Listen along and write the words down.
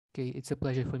Okay, it's a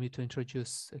pleasure for me to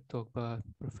introduce a talk by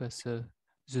Professor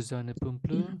Susanne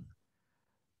Pumpluen,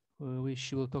 which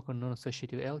she will talk on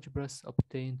non-associative algebras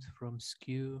obtained from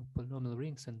skew polynomial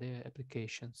rings and their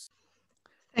applications.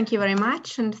 Thank you very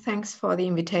much, and thanks for the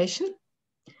invitation.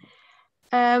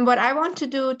 What I want to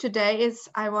do today is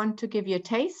I want to give you a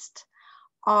taste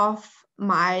of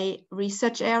my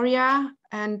research area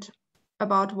and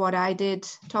about what I did,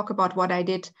 talk about what I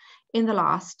did in the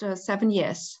last 7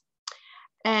 years.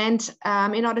 And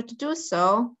in order to do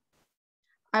so,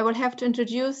 I will have to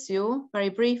introduce you very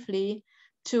briefly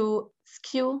to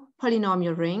skew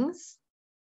polynomial rings.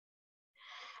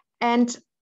 And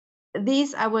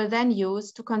these I will then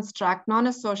use to construct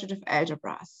non-associative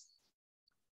algebras.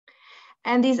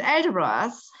 And these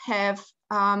algebras have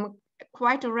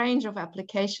quite a range of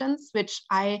applications, which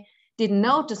I didn't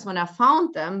notice when I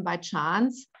found them by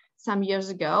chance some years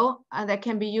ago. They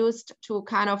can be used to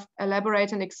kind of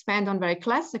elaborate and expand on very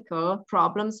classical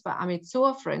problems by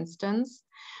Amitsua, for instance,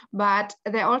 but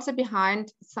they're also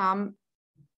behind some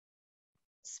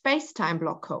space-time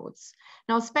block codes.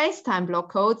 Now, space-time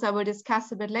block codes, I will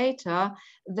discuss a bit later,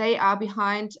 they are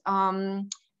behind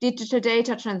digital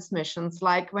data transmissions,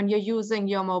 like when you're using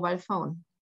your mobile phone.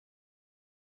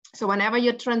 So whenever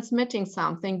you're transmitting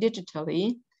something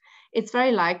digitally, it's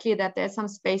very likely that there's some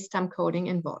space-time coding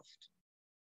involved.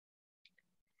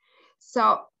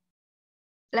 So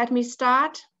let me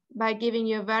start by giving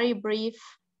you a very brief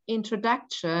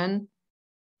introduction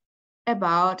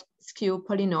about skew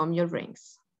polynomial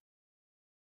rings.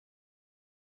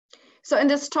 So in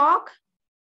this talk,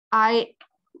 I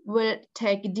will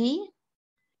take D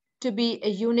to be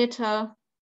a unital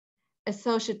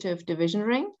associative division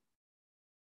ring.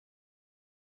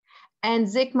 And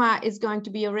sigma is going to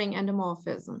be a ring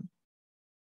endomorphism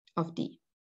of D.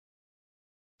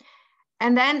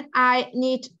 And then I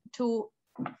need to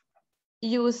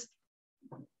use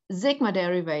sigma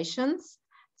derivations.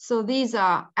 So these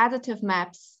are additive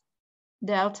maps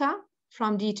delta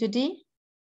from D to D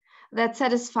that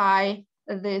satisfy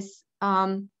this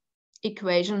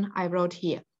equation I wrote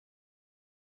here.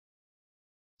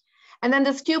 And then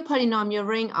the skew polynomial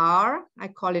ring R, I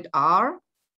call it R,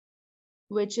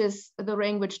 which is the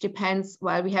ring which depends,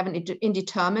 well, we have an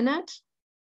indeterminate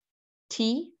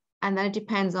T, and then it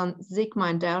depends on sigma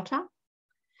and delta.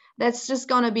 That's just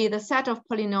going to be the set of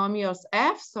polynomials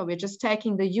F. So we're just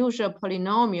taking the usual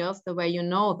polynomials the way you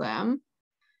know them,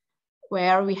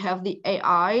 where we have the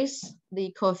AIs,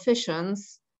 the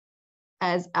coefficients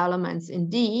as elements in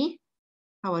D,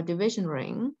 our division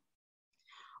ring,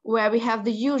 where we have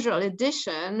the usual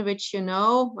addition, which you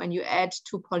know when you add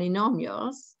two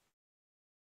polynomials.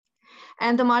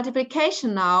 And the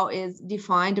multiplication now is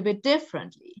defined a bit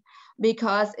differently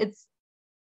because it's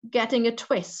getting a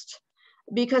twist.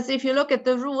 Because if you look at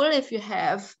the rule, if you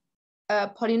have a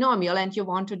polynomial and you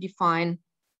want to define,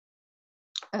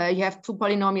 you have two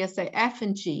polynomials, say F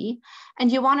and G,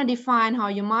 and you want to define how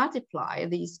you multiply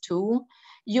these two,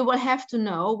 you will have to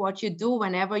know what you do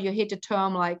whenever you hit a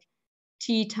term like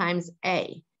T times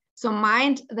A. So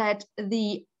mind that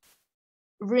the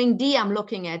ring D I'm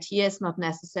looking at here is not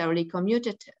necessarily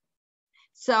commutative.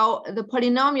 So the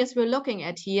polynomials we're looking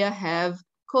at here have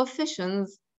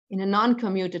coefficients in a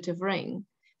non-commutative ring.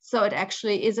 So it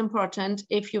actually is important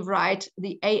if you write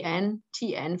the AN,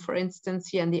 TN, for instance,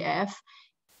 here in the F,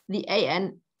 the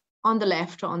AN on the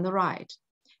left or on the right.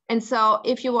 And so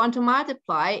if you want to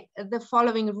multiply, the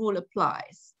following rule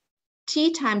applies.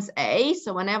 T times A,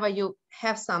 so whenever you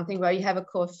have something where you have a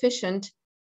coefficient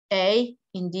A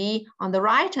in D on the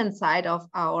right-hand side of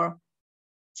our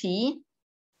T,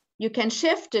 you can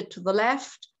shift it to the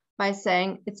left by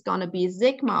saying it's going to be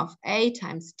sigma of A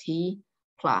times T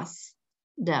plus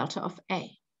delta of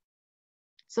A.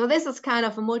 So this is kind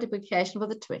of a multiplication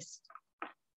with a twist.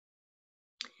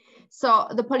 So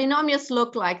the polynomials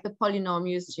look like the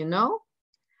polynomials you know.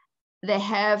 They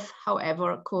have,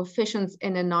 however, coefficients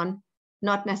in a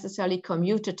not necessarily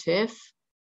commutative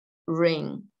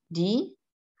ring D.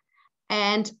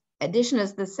 And addition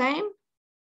is the same,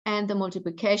 and the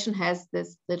multiplication has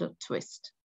this little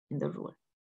twist in the rule.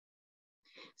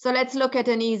 So let's look at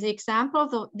an easy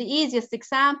example. The easiest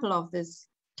example of this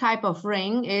type of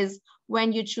ring is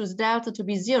when you choose delta to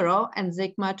be 0 and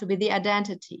sigma to be the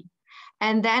identity.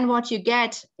 And then what you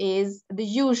get is the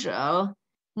usual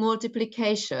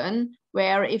multiplication,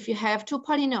 where if you have two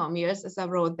polynomials, as I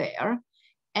wrote there,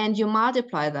 and you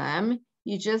multiply them,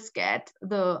 you just get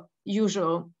the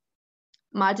usual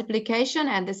multiplication,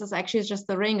 and this is actually just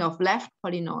the ring of left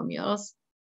polynomials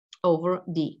over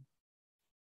D.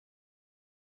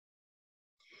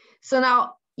 So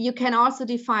now you can also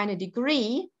define a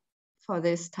degree for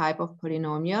this type of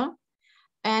polynomial.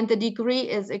 And the degree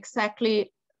is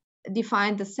exactly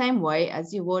defined the same way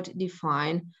as you would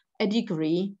define a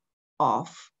degree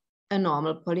of a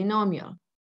normal polynomial.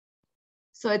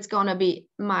 So it's going to be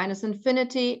minus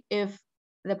infinity if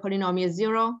the polynomial is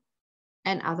 0,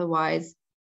 and otherwise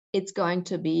it's going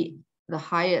to be the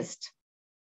highest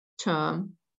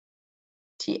term,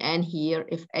 Tn here,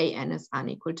 if an is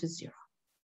unequal to 0.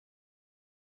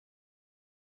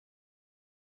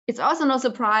 It's also no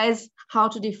surprise how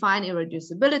to define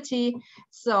irreducibility.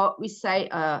 So we say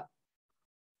a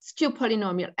skew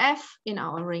polynomial f in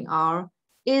our ring R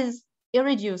is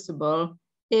irreducible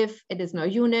if it is no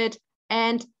unit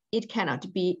and it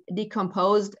cannot be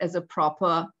decomposed as a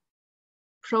proper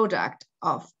product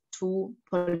of two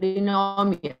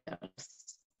polynomials.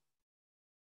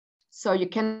 So you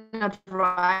cannot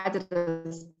write it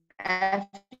as f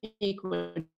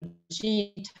equal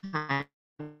g times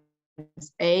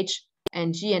h,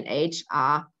 and g and h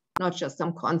are not just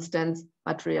some constants,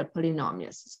 but real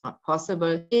polynomials. It's not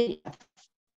possible. It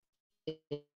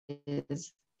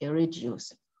is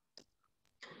irreducible.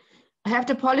 I have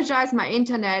to apologize, my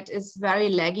internet is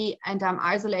very laggy and I'm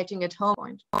isolating at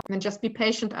home. And just be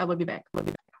patient, I will be back.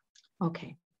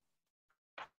 Okay.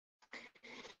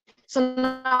 So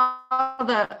now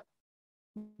the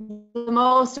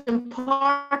most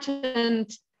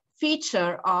important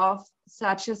feature of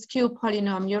such a skew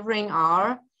polynomial ring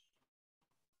R,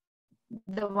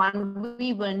 the one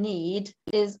we will need,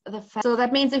 is the fact. So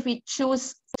that means if we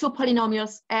choose two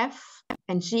polynomials f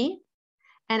and g,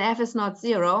 and f is not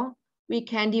 0, we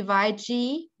can divide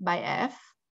g by f,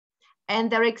 and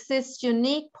there exist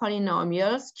unique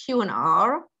polynomials q and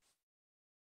r,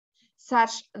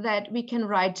 such that we can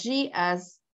write g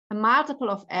as a multiple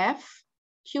of f,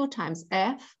 q times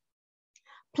f,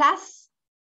 plus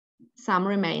some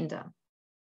remainder,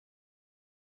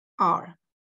 r.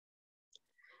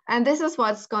 And this is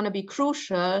what's going to be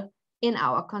crucial in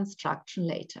our construction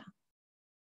later.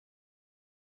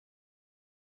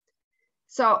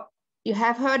 So you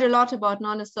have heard a lot about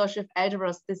non-associative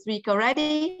algebras this week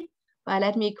already, but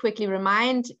let me quickly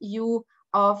remind you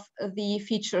of the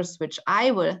features which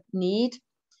I will need.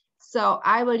 So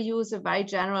I will use a very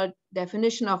general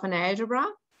definition of an algebra.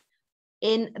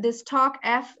 In this talk,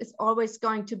 F is always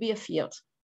going to be a field.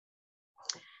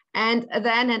 And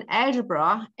then an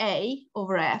algebra, A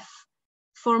over F,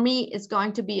 for me is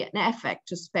going to be an F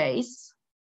vector space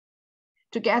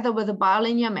together with a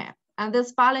bilinear map. And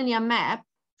this bilinear map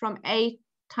from A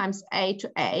times A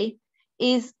to A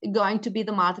is going to be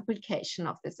the multiplication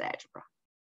of this algebra.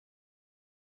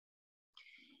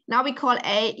 Now we call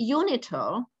A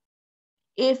unital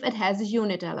if it has a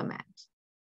unit element.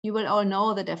 You will all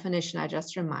know the definition, I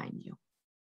just remind you.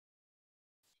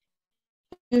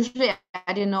 Usually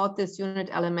I denote this unit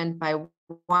element by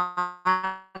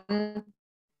 1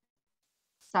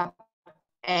 sub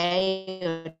A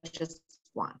or just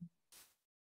 1.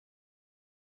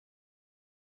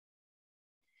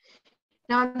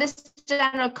 Now in this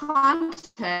general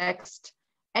context,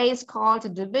 A is called a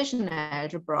division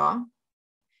algebra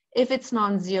if it's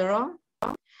non-zero,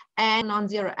 and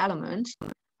non-zero element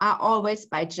are always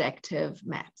bijective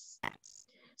maps.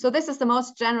 So this is the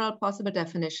most general possible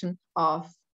definition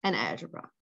of an algebra.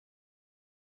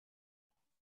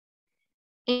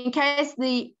 In case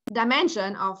the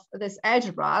dimension of this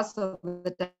algebra, so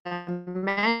the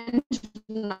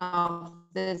dimension of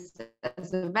this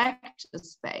as a vector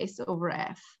space over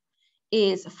F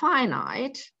is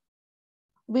finite,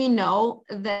 we know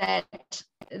that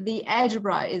the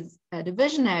algebra is a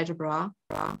division algebra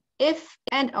if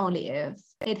and only if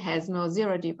it has no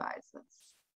zero divisors.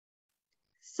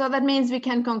 So that means we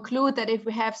can conclude that if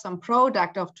we have some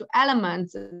product of two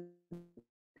elements,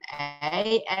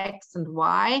 A, X and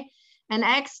Y, and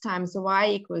X times Y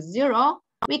equals 0,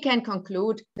 we can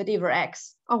conclude that either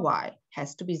X or Y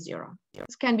has to be 0.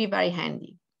 This can be very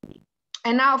handy.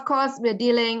 And now, of course, we're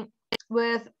dealing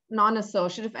with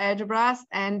non-associative algebras,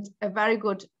 and a very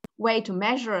good way to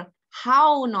measure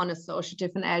how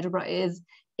non-associative an algebra is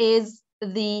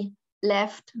the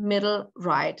left, middle,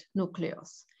 right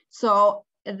nucleus. So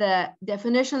the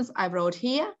definitions I wrote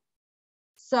here.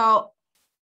 So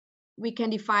we can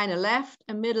define a left,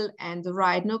 a middle, and the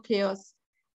right nucleus.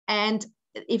 And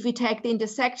if we take the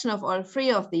intersection of all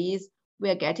three of these, we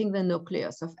are getting the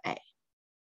nucleus of A.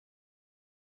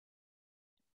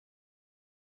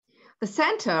 The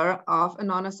center of a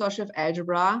non-associative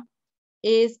algebra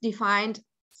is defined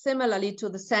similarly to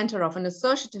the center of an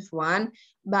associative one,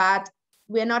 but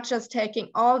we're not just taking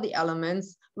all the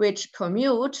elements which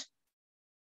commute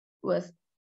with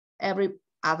every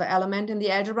other element in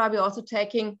the algebra, we're also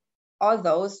taking all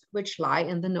those which lie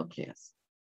in the nucleus.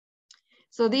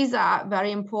 So these are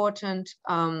very important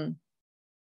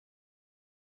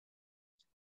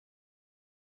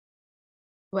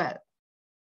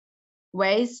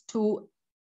ways to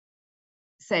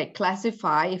say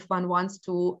classify if one wants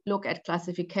to look at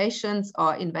classifications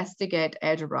or investigate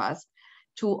algebras,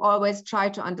 to always try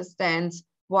to understand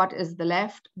what is the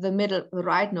left, the middle, the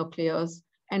right nucleus,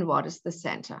 and what is the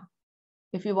center.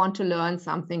 If you want to learn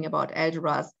something about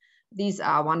algebras, these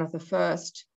are one of the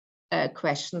first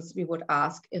questions we would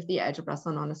ask if the algebras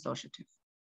are non-associative.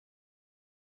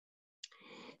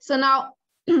 So now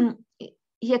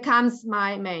here comes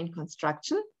my main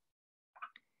construction.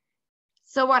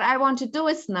 So what I want to do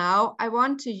is now I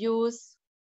want to use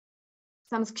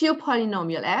some skew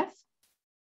polynomial f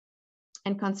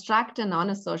and construct a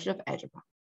non-associative algebra.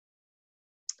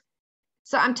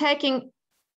 So I'm taking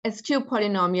a skew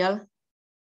polynomial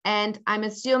and I'm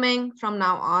assuming from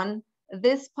now on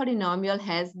this polynomial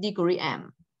has degree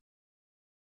m.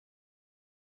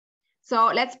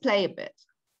 So let's play a bit.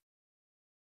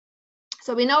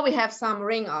 So we know we have some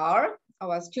ring R,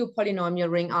 our skew polynomial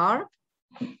ring R,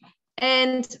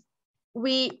 and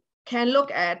we can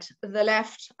look at the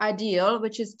left ideal,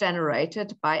 which is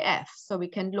generated by f. So we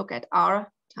can look at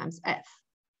R times f.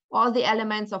 All the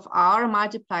elements of R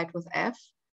multiplied with f.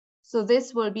 So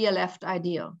this will be a left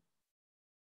ideal.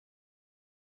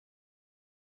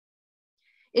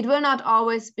 It will not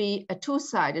always be a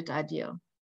two-sided ideal,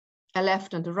 a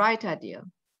left and a right ideal.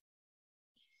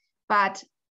 But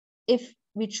if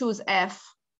we choose f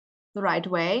the right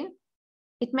way,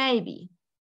 it may be.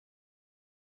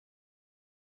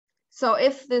 So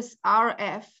if this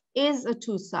RF is a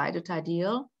two-sided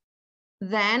ideal,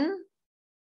 then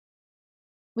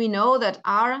we know that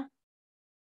R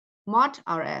mod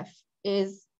RF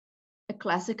is a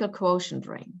classical quotient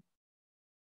ring.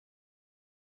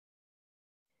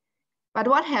 But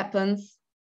what happens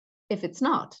if it's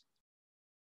not?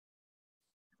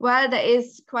 Well, there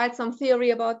is quite some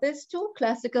theory about this too,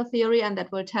 classical theory, and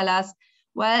that will tell us,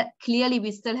 well, clearly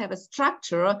we still have a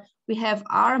structure. We have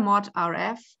R mod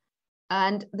RF,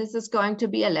 and this is going to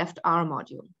be a left R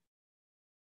module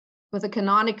with a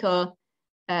canonical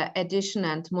addition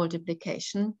and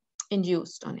multiplication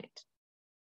induced on it.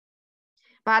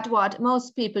 But what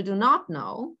most people do not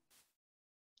know,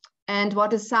 and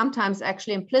what is sometimes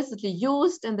actually implicitly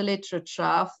used in the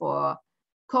literature for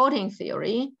coding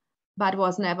theory, but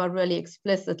was never really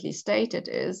explicitly stated,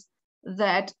 is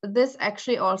that this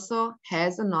actually also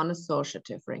has a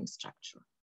non-associative ring structure.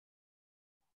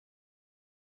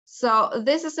 So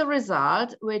this is a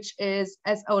result which is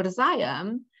as old as I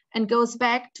am and goes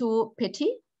back to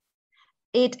Petit.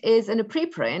 It is in a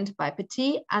preprint by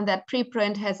Petit, and that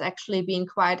preprint has actually been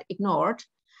quite ignored.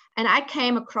 And I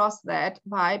came across that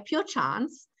by pure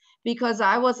chance because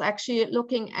I was actually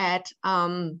looking at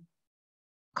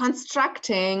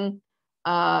constructing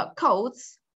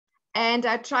codes, and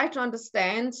I tried to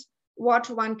understand what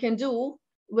one can do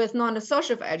with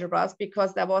non-associative algebras,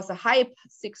 because there was a hype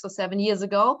 6 or 7 years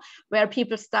ago where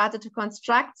people started to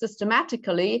construct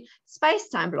systematically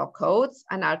space-time block codes,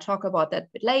 and I'll talk about that a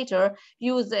bit later,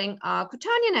 using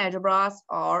quaternion algebras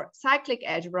or cyclic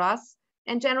algebras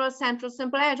and general central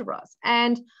simple algebras.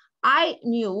 And I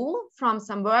knew from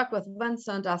some work with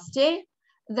Vincent Astier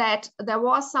that there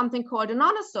was something called a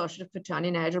non-associative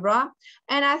quaternion algebra,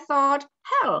 and I thought,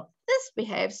 hell, this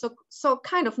behaves so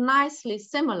kind of nicely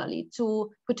similarly to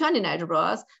quaternion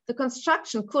algebras. The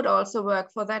construction could also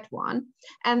work for that one.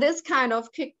 And this kind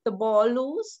of kicked the ball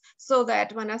loose, so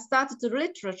that when I started the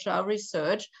literature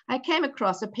research, I came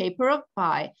across a paper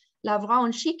by Lavran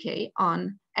and Chiquet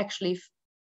on actually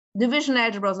division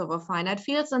algebras over finite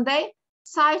fields, and they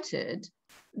cited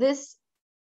this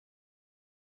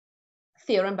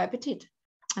theorem by Petit.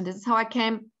 And this is how I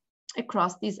came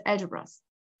across these algebras.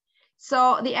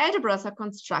 So the algebras are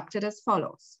constructed as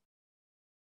follows.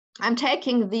 I'm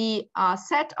taking the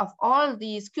set of all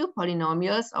these skew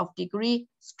polynomials of degree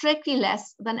strictly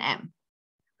less than m.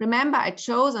 Remember, I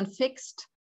chose and fixed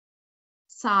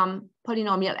some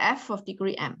polynomial f of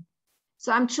degree m.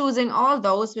 So I'm choosing all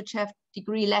those which have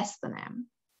degree less than m.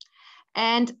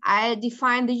 And I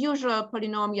define the usual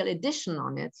polynomial addition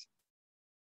on it.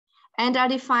 And I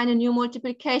define a new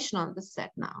multiplication on the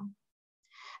set now.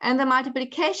 And the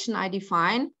multiplication I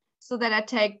define so that I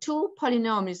take two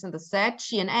polynomials in the set,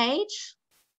 g and h.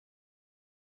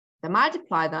 I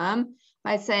multiply them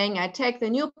by saying I take the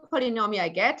new polynomial I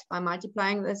get by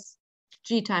multiplying this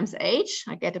g times h.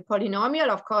 I get a polynomial.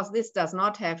 Of course, this does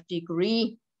not have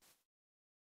degree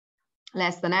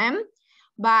less than m,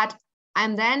 but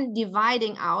I'm then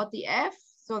dividing out the f.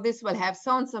 So this will have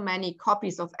so and so many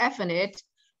copies of f in it,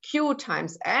 q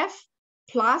times f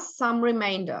plus some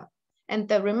remainder. And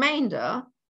the remainder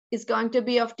is going to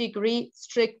be of degree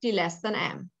strictly less than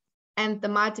m. And the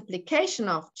multiplication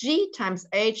of g times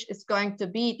h is going to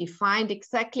be defined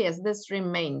exactly as this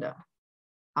remainder,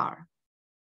 r.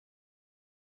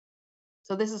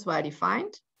 So this is well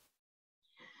defined.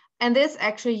 And this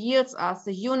actually yields us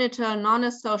the unital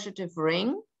non-associative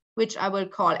ring, which I will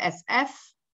call SF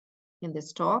in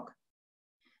this talk.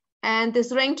 And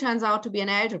this ring turns out to be an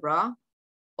algebra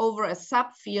over a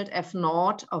subfield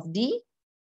F0 of D.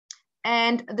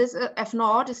 And this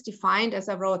F0 is defined as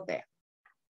I wrote there.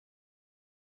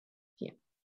 Here.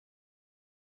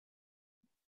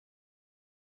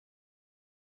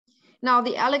 Now,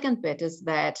 the elegant bit is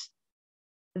that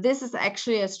this is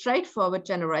actually a straightforward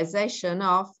generalization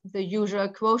of the usual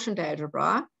quotient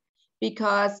algebra,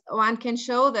 because one can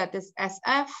show that this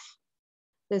SF,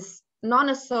 this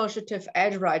non-associative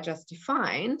algebra I just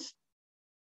defined,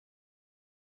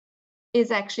 is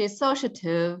actually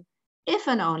associative if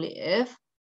and only if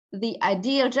the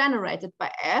ideal generated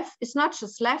by F is not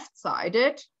just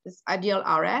left-sided, this ideal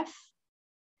RF,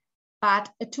 but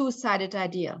a two-sided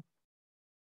ideal.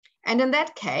 And in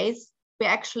that case, we're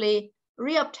actually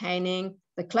reobtaining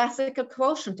the classical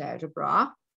quotient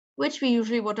algebra, which we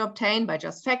usually would obtain by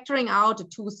just factoring out a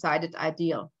two-sided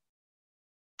ideal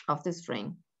of this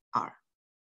ring R.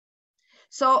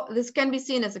 So this can be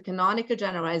seen as a canonical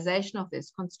generalization of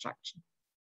this construction.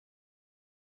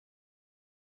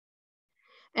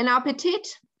 And now Petit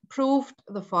proved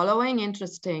the following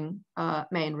interesting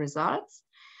main results.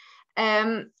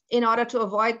 In order to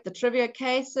avoid the trivial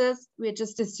cases, we're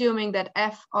just assuming that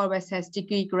F always has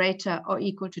degree greater or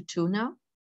equal to 2 now.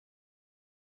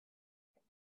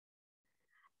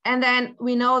 And then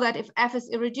we know that if F is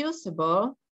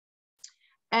irreducible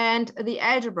and the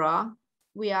algebra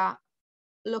we are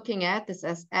looking at, this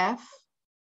as F,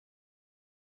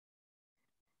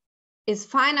 is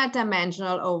finite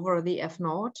dimensional over the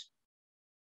F0,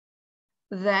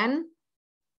 then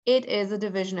it is a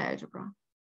division algebra.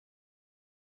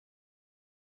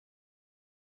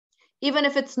 Even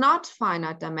if it's not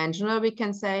finite dimensional, we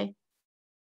can say,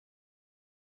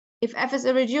 if F is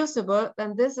irreducible,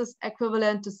 then this is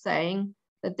equivalent to saying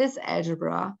that this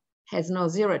algebra has no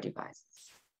zero divisors.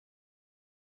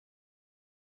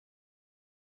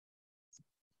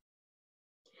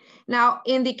 Now,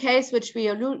 in the case which we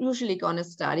are usually going to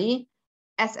study,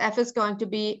 SF is going to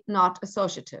be not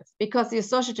associative, because the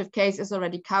associative case is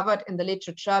already covered in the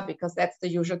literature, because that's the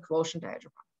usual quotient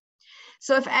algebra.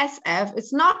 So if SF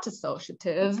is not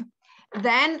associative,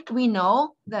 then we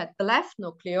know that the left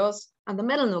nucleus and the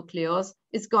middle nucleus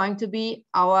is going to be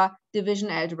our division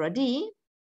algebra D.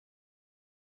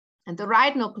 And the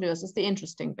right nucleus is the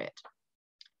interesting bit.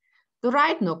 The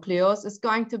right nucleus is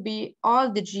going to be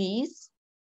all the G's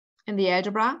in the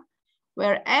algebra,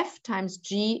 where F times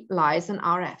G lies in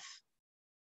RF.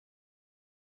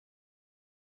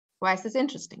 Why is this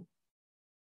interesting?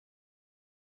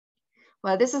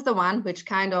 Well, this is the one which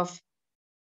kind of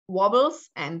wobbles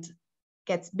and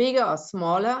gets bigger or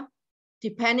smaller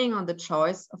depending on the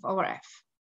choice of our F.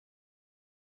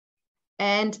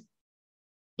 And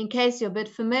in case you're a bit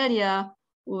familiar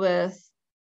with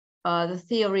the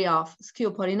theory of skew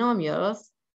polynomials,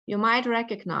 you might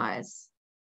recognize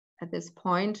at this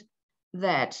point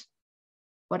that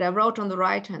what I wrote on the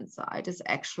right-hand side is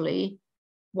actually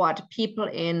what people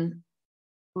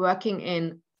working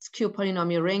in skew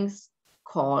polynomial rings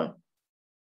call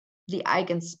the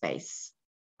eigenspace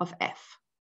of F.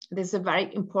 This is a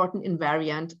very important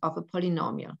invariant of a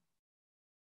polynomial,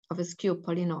 of a skew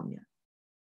polynomial.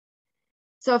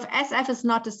 So if SF is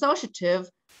not associative,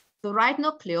 the right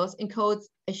nucleus encodes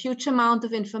a huge amount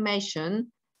of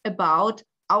information about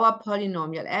our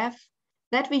polynomial F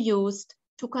that we used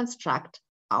to construct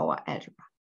our algebra.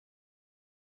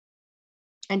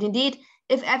 And indeed,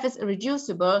 if F is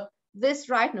irreducible, this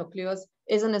right nucleus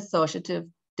is an associative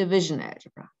division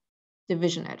algebra.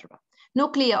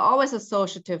 Nuclei are always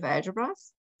associative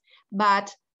algebras,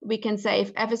 but we can say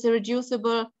if F is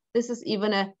irreducible, this is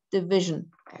even a division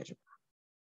algebra.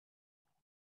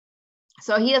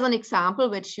 So here's an example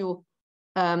which you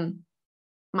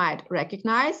might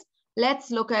recognize.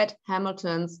 Let's look at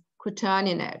Hamilton's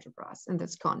quaternion algebras in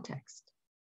this context.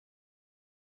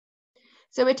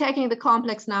 So we're taking the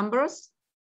complex numbers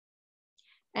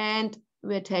and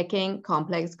we're taking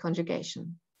complex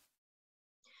conjugation.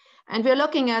 And we're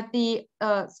looking at the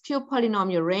skew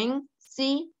polynomial ring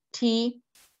C, T,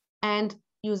 and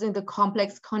using the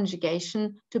complex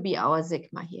conjugation to be our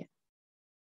sigma here.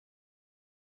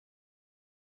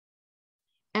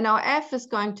 And our F is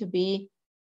going to be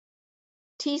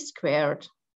t squared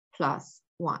plus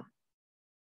 1.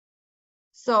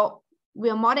 So we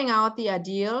are modding out the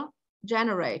ideal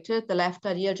generated, the left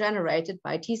ideal generated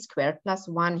by t squared plus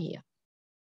 1 here.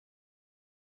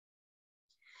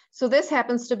 So this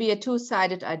happens to be a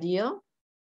two-sided ideal.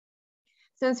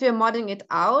 Since we are modding it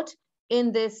out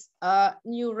in this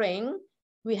new ring,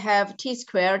 we have t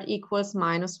squared equals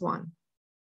 -1.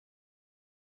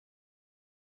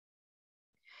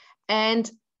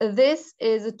 And this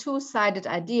is a two-sided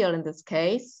ideal in this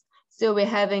case. So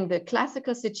we're having the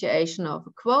classical situation of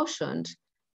a quotient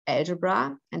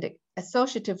algebra and an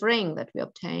associative ring that we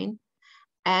obtain.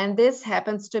 And this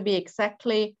happens to be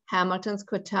exactly Hamilton's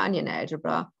quaternion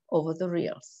algebra over the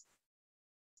reals.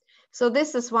 So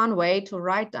this is one way to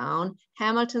write down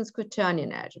Hamilton's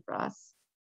quaternion algebras.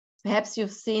 Perhaps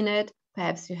you've seen it,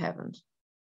 perhaps you haven't.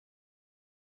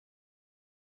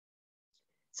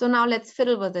 So now let's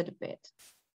fiddle with it a bit.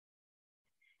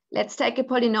 Let's take a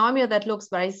polynomial that looks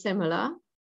very similar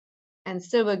and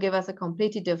still will give us a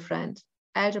completely different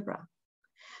algebra.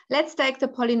 Let's take the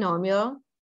polynomial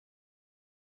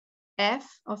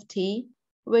f of t,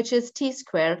 which is t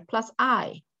squared plus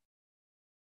I.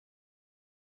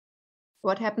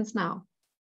 What happens now?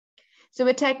 So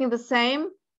we're taking the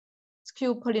same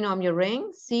skew polynomial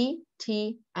ring, C,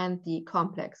 T, and the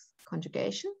complex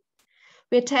conjugation.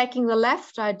 We're taking the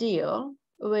left ideal,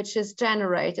 which is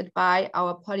generated by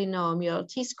our polynomial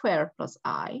t squared plus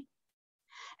I,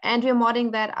 and we're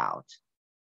modding that out.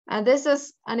 And this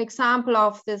is an example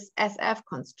of this SF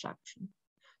construction.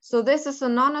 So this is a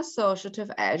non-associative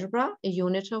algebra, a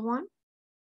unital one.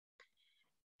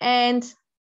 And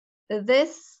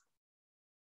this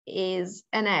is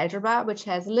an algebra which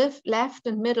has left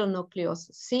and middle nucleus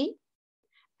C,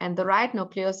 and the right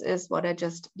nucleus is what I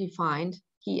just defined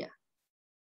here.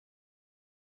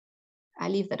 I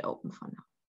leave that open for now.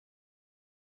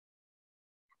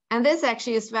 And this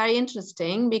actually is very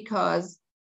interesting because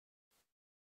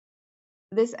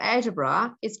this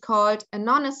algebra is called a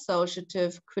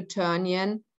non-associative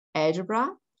quaternion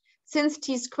algebra. Since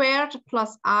t squared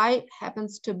plus I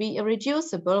happens to be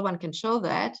irreducible, one can show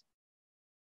that.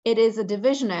 It is a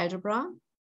division algebra.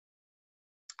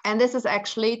 And this is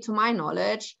actually, to my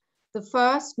knowledge, the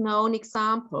first known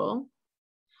example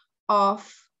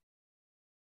of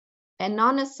a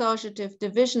non-associative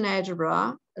division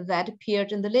algebra that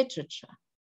appeared in the literature.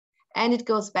 And it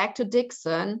goes back to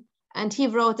Dixon, and he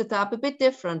wrote it up a bit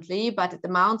differently, but it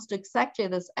amounts to exactly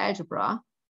this algebra.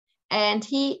 And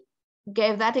he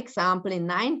gave that example in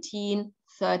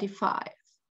 1935.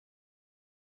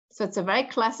 So it's a very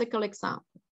classical example.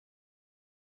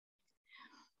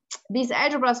 These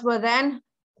algebras were then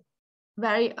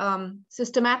very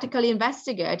systematically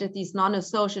investigated, these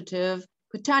non-associative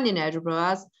quaternion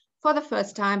algebras, for the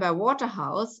first time by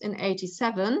Waterhouse in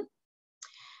 '87.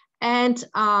 And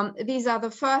these are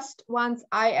the first ones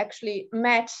I actually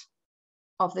met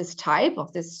of this type,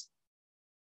 of this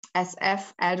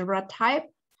SF algebra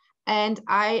type. And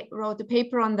I wrote a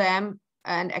paper on them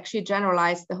and actually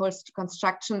generalized the whole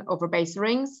construction over base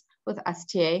rings with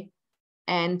STA,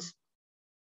 and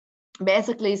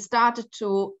basically started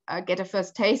to get a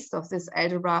first taste of this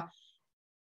algebra,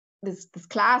 this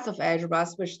class of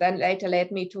algebras, which then later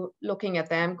led me to looking at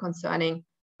them concerning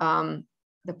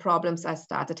the problems I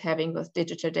started having with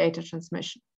digital data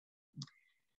transmission.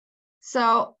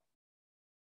 So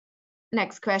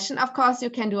next question. Of course,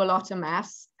 you can do a lot of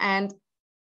maths, and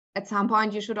at some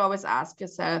point you should always ask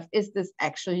yourself, is this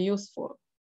actually useful?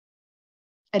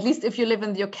 At least if you live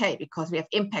in the UK, because we have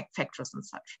impact factors and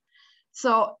such.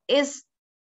 So is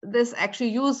this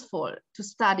actually useful to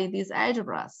study these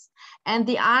algebras? And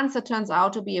the answer turns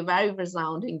out to be a very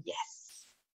resounding yes.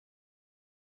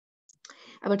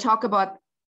 I will talk about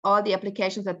all the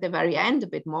applications at the very end a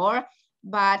bit more,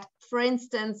 but for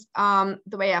instance,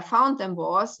 the way I found them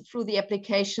was through the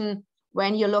application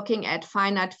when you're looking at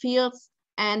finite fields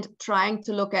and trying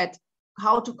to look at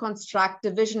how to construct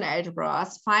division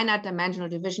algebras, finite dimensional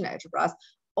division algebras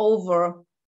over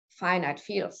finite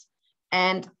fields.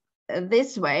 And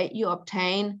this way you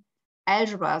obtain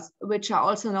algebras, which are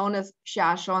also known as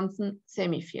Shah-Johnson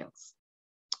semifields.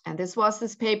 And this was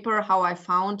this paper, how I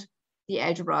found the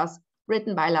algebras,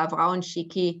 written by Lavrau and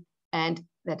Schicki, and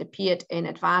that appeared in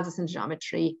Advances in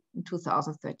Geometry in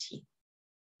 2013.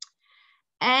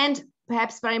 And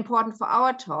perhaps very important for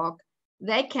our talk,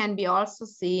 they can be also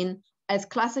seen as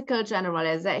classical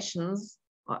generalizations,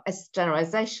 or as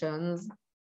generalizations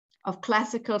of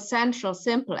classical central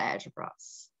simple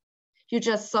algebras. You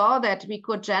just saw that we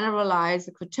could generalize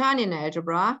a quaternion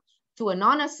algebra to a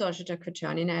non-associative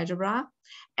quaternion algebra.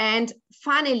 And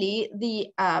finally,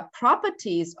 the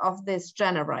properties of this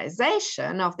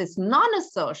generalization of this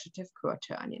non-associative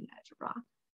quaternion algebra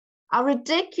are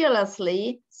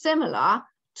ridiculously similar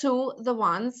to the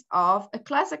ones of a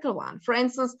classical one. For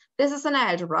instance, this is an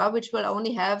algebra which will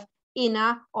only have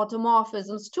inner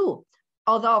automorphisms too.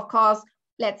 Although, of course,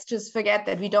 let's just forget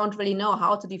that we don't really know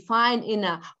how to define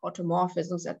inner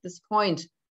automorphisms at this point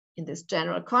in this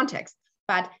general context,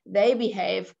 but they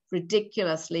behave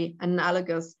ridiculously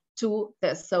analogous to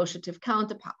the associative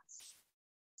counterparts.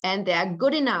 And they are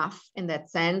good enough in that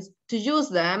sense to use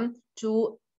them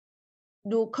to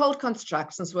do code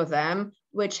constructions with them,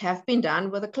 which have been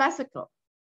done with the classical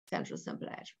central simple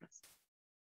algebras.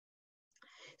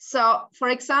 So, for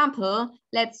example,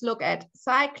 let's look at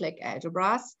cyclic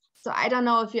algebras. So I don't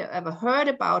know if you've ever heard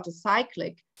about a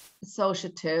cyclic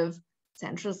associative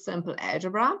central simple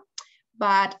algebra,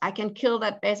 but I can kill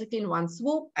that basically in one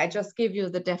swoop. I just give you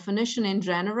the definition in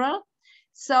general.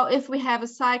 So if we have a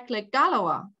cyclic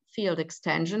Galois field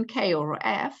extension K over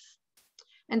F,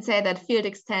 and say that field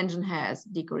extension has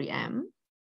degree M,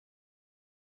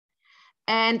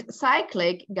 and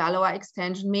cyclic Galois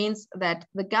extension means that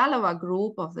the Galois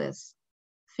group of this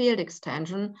field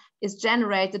extension is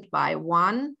generated by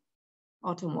one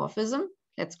automorphism.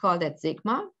 Let's call that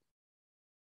sigma.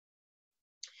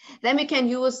 Then we can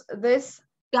use this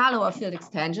Galois field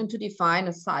extension to define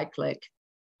a cyclic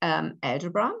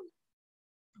algebra,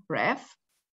 F.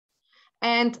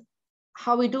 And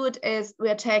how we do it is we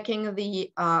are taking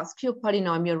the skew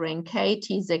polynomial ring K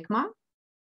T sigma,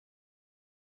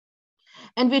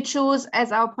 and we choose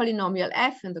as our polynomial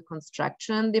F in the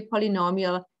construction the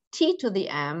polynomial T to the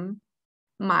M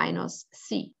minus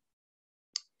C,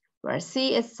 where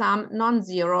C is some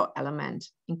non-zero element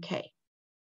in K.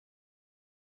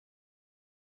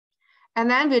 And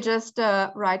then we're just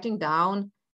writing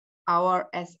down our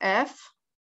SF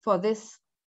for this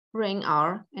ring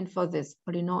R and for this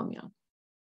polynomial.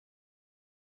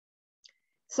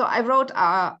 So I wrote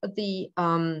the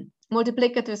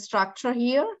multiplicative structure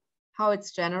here, how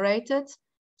it's generated,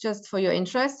 just for your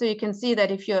interest. So you can see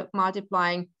that if you're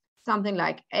multiplying something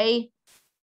like A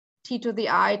T to the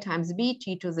I times B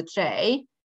T to the J,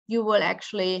 you will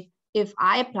actually, if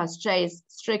I plus J is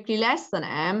strictly less than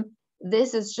M,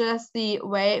 this is just the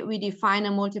way we define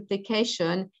a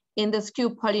multiplication in the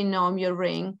skew polynomial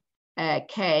ring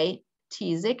K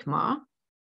T sigma.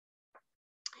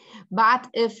 But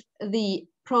if the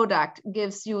product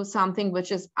gives you something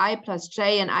which is I plus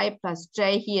J and I plus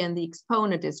J here and the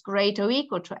exponent is greater or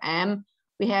equal to M,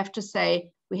 we have to say,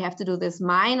 we have to do this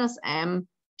minus M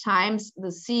times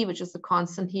the C, which is the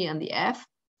constant here, and the F.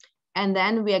 And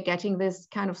then we are getting this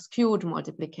kind of skewed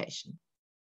multiplication.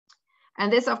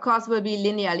 And this, of course, will be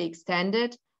linearly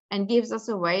extended and gives us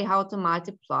a way how to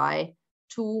multiply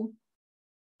two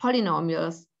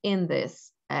polynomials in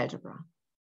this algebra.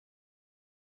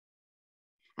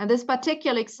 And this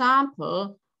particular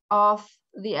example of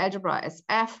the algebra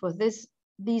SF with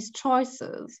these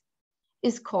choices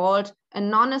is called a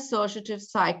non-associative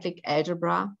cyclic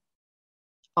algebra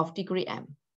of degree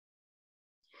M.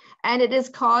 And it is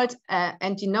called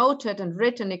and denoted and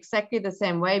written exactly the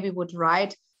same way we would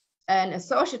write an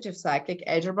associative cyclic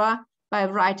algebra, by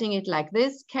writing it like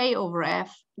this, K over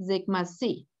F sigma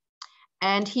C.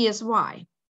 And here's why.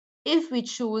 If we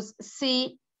choose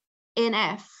C in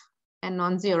F and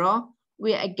non-zero,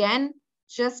 we are again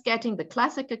just getting the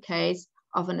classical case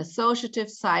of an associative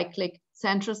cyclic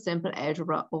central simple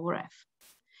algebra over F.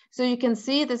 So you can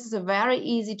see this is a very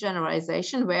easy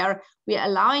generalization where we are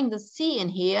allowing the C in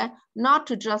here not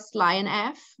to just lie in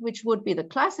F, which would be the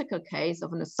classical case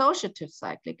of an associative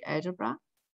cyclic algebra.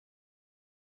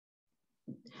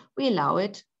 We allow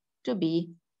it to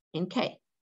be in K.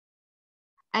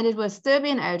 And it will still be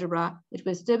an algebra, it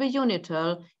will still be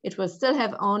unital, it will still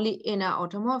have only inner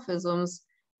automorphisms,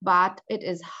 but it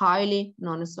is highly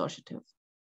non-associative.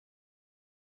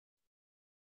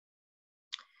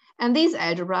 And these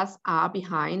algebras are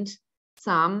behind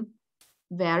some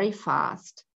very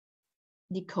fast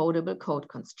decodable code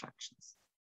constructions.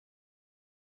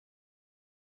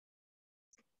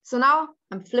 So now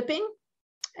I'm flipping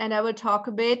and I will talk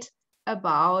a bit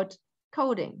about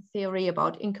coding, theory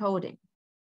about encoding.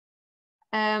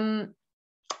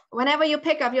 Whenever you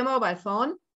pick up your mobile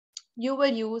phone, you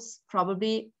will use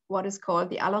probably what is called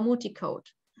the Alamuti code.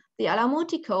 The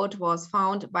Alamuti code was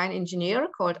found by an engineer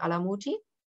called Alamuti.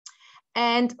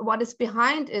 And what is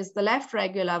behind is the left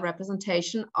regular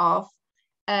representation of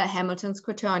Hamilton's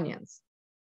quaternions.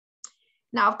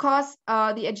 Now, of course,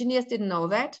 the engineers didn't know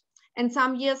that. And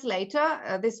some years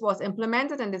later, this was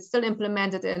implemented, and it's still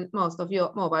implemented in most of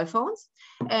your mobile phones.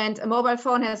 And a mobile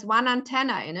phone has one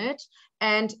antenna in it.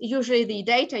 And usually the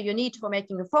data you need for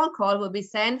making a phone call will be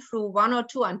sent through one or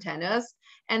two antennas,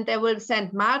 and they will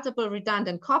send multiple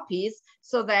redundant copies,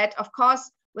 so that, of course,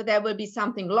 there will be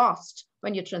something lost.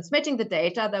 When you're transmitting the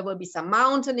data, there will be some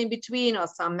mountain in between or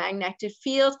some magnetic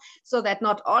field, so that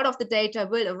not all of the data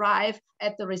will arrive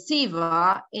at the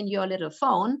receiver in your little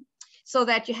phone, so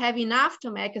that you have enough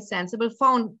to make a sensible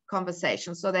phone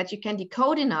conversation, so that you can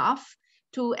decode enough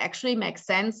to actually make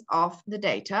sense of the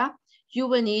data. You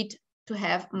will need to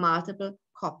have multiple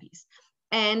copies.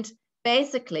 And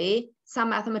basically, some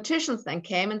mathematicians then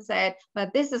came and said,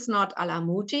 but this is not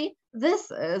Alamuti,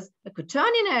 this is a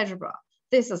quaternion algebra.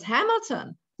 This is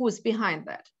Hamilton who's behind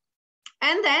that.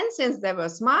 And then, since they were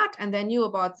smart and they knew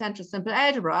about central simple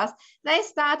algebras, they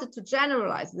started to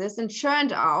generalize this and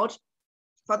churned out,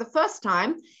 for the first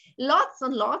time, lots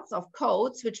and lots of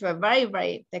codes, which were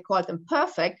very, they called them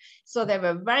perfect. So they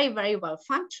were very well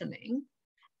functioning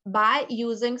by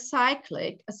using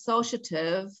cyclic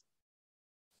associative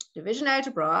division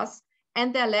algebras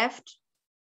and their left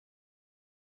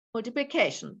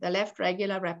multiplication, the left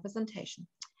regular representation.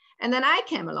 And then I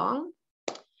came along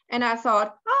and I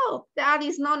thought, oh, there are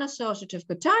these non-associative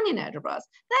quaternion algebras.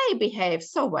 They behave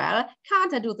so well.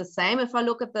 Can't I do the same if I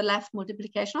look at the left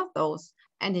multiplication of those?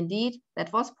 And indeed,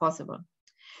 that was possible.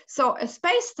 So a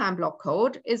space-time block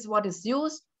code is what is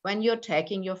used when you're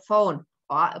taking your phone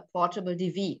or a portable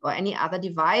DV or any other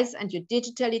device and you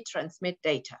digitally transmit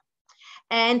data.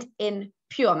 And in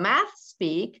pure math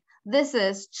speak, this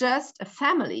is just a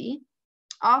family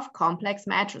of complex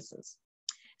matrices.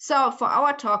 So for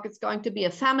our talk, it's going to be a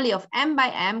family of m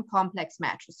by m complex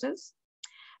matrices.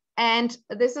 And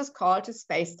this is called a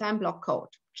space-time block code,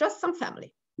 just some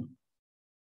family.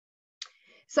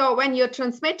 So when you're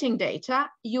transmitting data,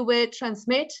 you will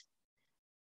transmit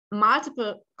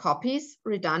multiple copies,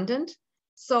 redundant.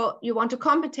 So you want to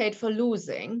compensate for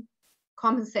losing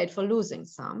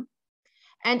some.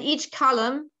 And each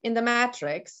column in the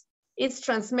matrix is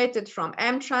transmitted from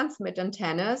m transmit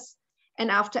antennas. And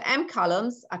after m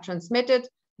columns are transmitted,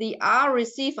 the R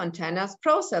receive antennas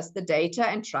process the data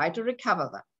and try to recover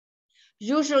them.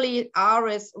 Usually R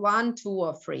is 1, 2,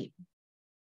 or 3.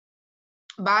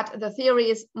 But the theory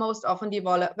is most often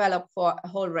developed for a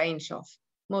whole range of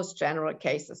most general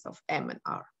cases of M and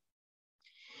R.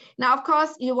 Now, of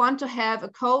course, you want to have a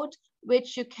code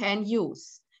which you can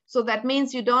use. So that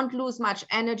means you don't lose much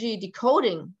energy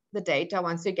decoding the data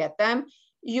once you get them.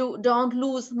 You don't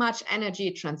lose much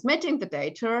energy transmitting the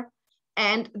data,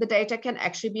 and the data can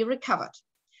actually be recovered.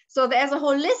 So there's a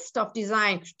whole list of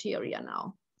design criteria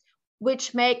now,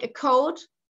 which make a code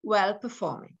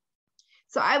well-performing.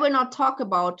 So I will not talk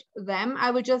about them.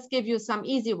 I will just give you some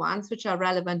easy ones which are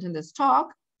relevant in this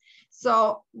talk.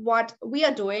 So what we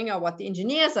are doing, or what the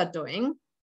engineers are doing,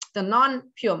 the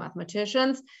non-pure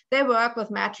mathematicians, they work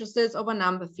with matrices over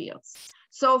number fields.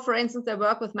 So for instance, they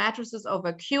work with matrices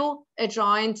over Q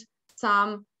adjoint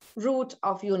some root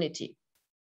of unity,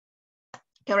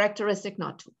 characteristic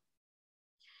not 2.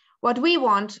 What we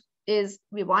want is,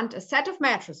 we want a set of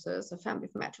matrices, a family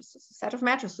of matrices, a set of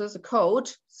matrices, a code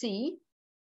C,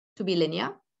 to be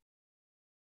linear.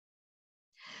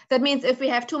 That means if we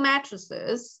have two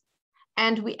matrices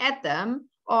and we add them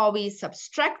or we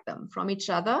subtract them from each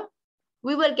other,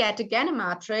 we will get again a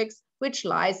matrix which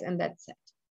lies in that set.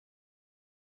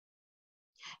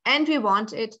 And we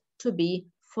want it to be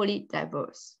fully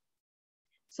diverse.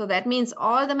 So that means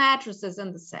all the matrices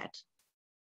in the set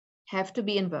have to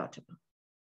be invertible.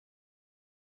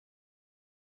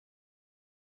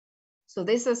 So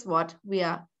this is what we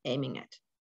are aiming at.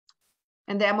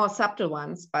 And there are more subtle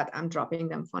ones, but I'm dropping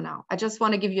them for now. I just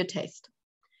want to give you a taste.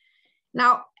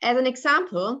 Now, as an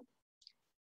example,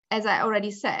 as I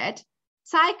already said,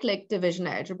 cyclic division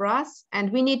algebras,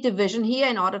 and we need division here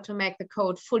in order to make the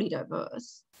code fully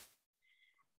diverse.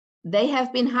 They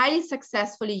have been highly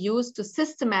successfully used to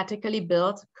systematically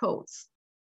build codes.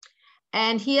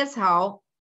 And here's how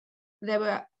they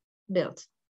were built.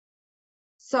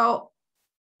 So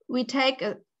we take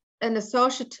an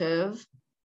associative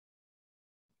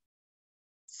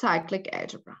cyclic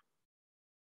algebra,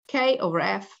 K over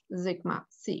F sigma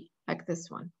C, like this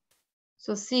one.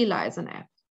 So C lies in F.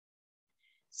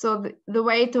 So the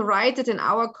way to write it in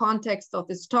our context of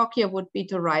this talk here would be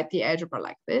to write the algebra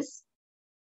like this.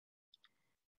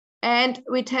 And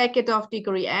we take it of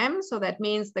degree M, so that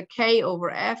means the K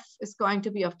over F is going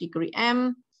to be of degree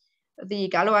M, the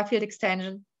Galois field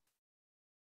extension,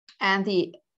 and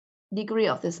the degree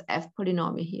of this F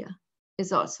polynomial here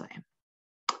is also M.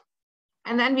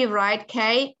 And then we write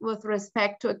k with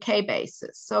respect to a k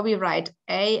basis. So we write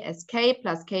a as k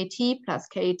plus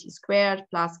kt squared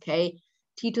plus k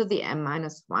t to the m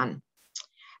minus 1.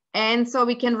 And so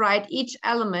we can write each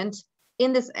element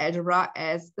in this algebra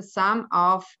as the sum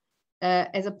of,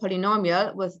 as a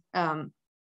polynomial with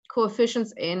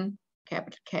coefficients in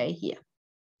capital K here.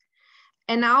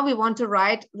 And now we want to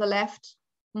write the left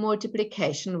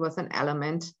multiplication with an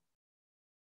element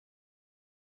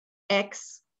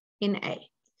x in A.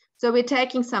 So we're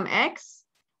taking some x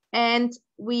and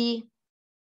we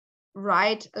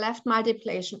write left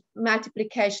multiplication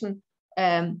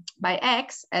by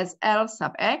x as L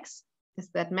sub x is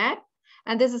that map.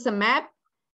 And this is a map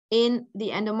in the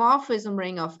endomorphism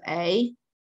ring of A.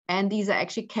 And these are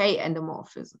actually K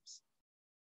endomorphisms.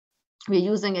 We're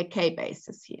using a K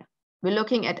basis here. We're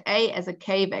looking at A as a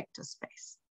K vector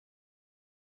space.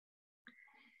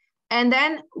 And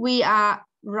then we are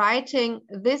writing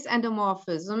this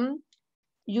endomorphism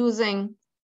using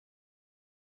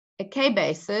a K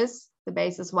basis, the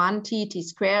basis 1 t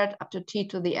squared up to t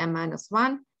to the m minus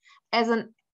 1 as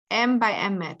an m by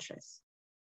m matrix.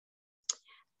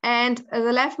 And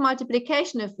the left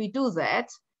multiplication, if we do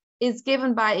that, is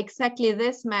given by exactly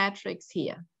this matrix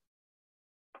here,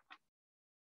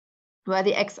 where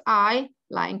the xi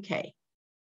lie in K.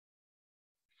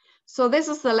 So this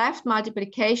is the left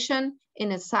multiplication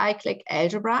in a cyclic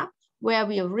algebra, where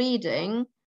we are reading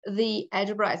the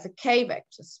algebra as a K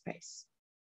vector space.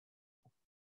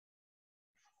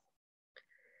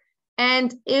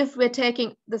 And if we're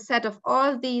taking the set of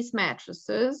all these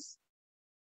matrices,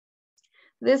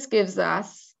 this gives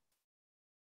us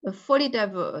a fully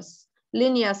diverse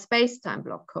linear space-time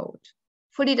block code.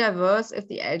 Fully diverse if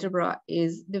the algebra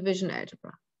is division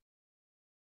algebra.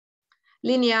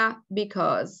 Linear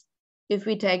because if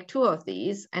we take two of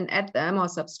these and add them or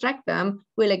subtract them,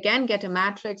 we'll again get a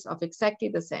matrix of exactly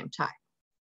the same type.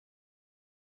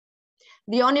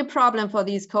 The only problem for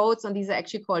these codes, and these are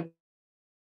actually called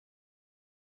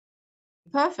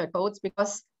perfect codes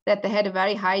because that they had a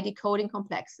very high decoding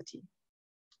complexity.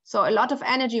 So a lot of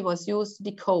energy was used to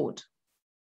decode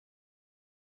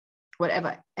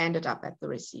whatever ended up at the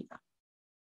receiver.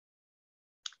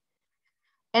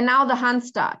 And now the hunt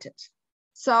started.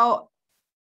 So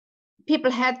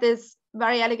people had this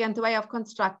very elegant way of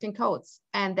constructing codes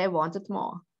and they wanted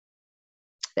more.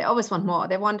 They always want more.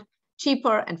 They want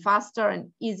cheaper and faster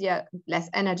and easier, less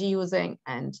energy using.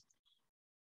 And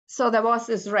so there was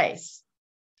this race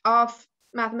of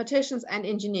mathematicians and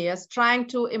engineers trying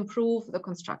to improve the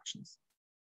constructions.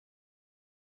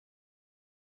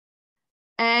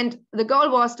 And the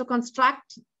goal was to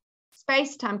construct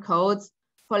space-time codes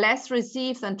for less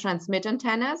receive and transmit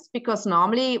antennas, because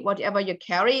normally whatever you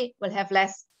carry will have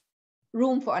less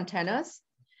room for antennas.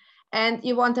 And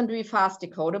you want them to be fast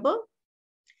decodable.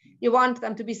 You want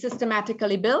them to be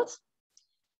systematically built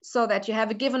so that you have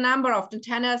a given number of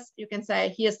antennas. You can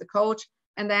say, here's the code.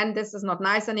 And then this is not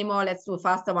nice anymore. Let's do a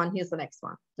faster one. Here's the next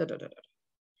one.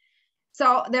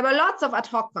 So there were lots of ad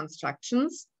hoc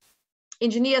constructions.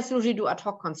 Engineers usually do ad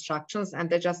hoc constructions and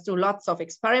they just do lots of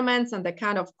experiments and they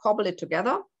kind of cobble it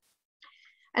together.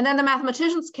 And then the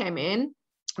mathematicians came in,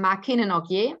 Marquin and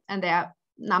Augier, and they are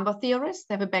number theorists.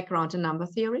 They have a background in number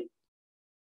theory.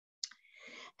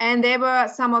 And they were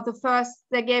some of the first,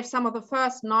 they gave some of the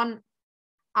first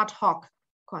non-ad hoc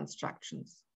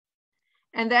constructions.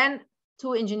 And then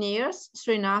two engineers,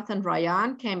 Srinath and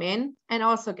Rayan, came in and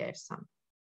also gave some.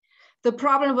 The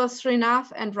problem with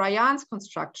Srinath and Rayan's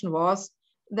construction was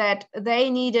that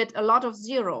they needed a lot of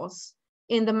zeros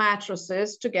in the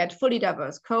matrices to get fully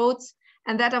diverse codes.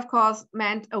 And that, of course,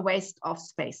 meant a waste of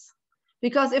space.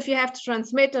 Because if you have to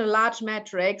transmit a large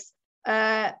matrix,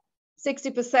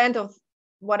 60% of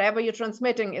whatever you're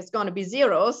transmitting is going to be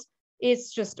zeros,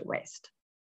 it's just a waste.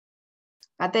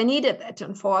 But they needed that to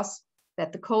enforce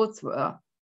that the codes were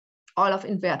all of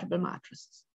invertible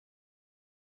matrices.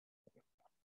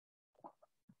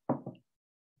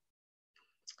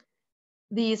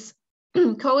 These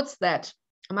codes that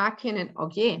Marquin and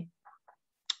Augier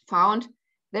found,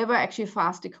 they were actually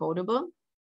fast decodable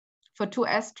for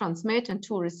 2S transmit and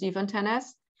 2 receive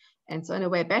antennas. And so in a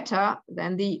way better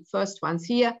than the first ones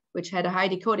here, which had a high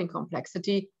decoding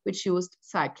complexity, which used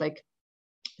cyclic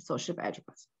associative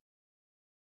algebras.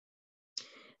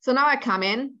 So now I come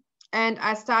in and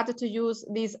I started to use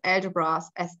these algebras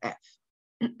as F.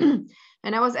 And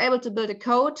I was able to build a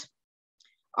code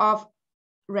of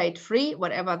rate free,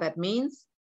 whatever that means.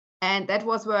 And that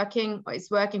was working, or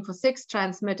is working for 6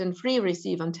 transmit and 3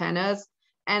 receive antennas.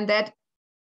 And that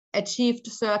achieved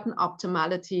certain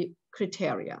optimality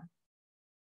criteria,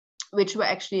 which were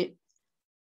actually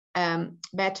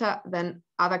better than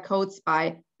other codes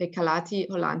by Beccalati,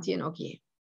 Holanti, and Augier.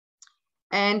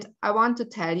 And I want to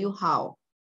tell you how.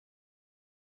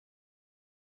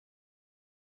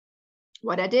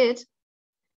 What I did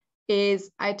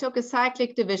is I took a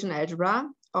cyclic division algebra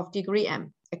of degree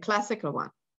m, a classical one.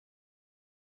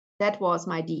 That was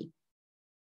my D.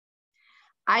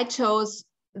 I chose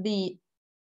the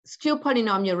skew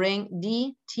polynomial ring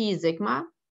D, T, sigma,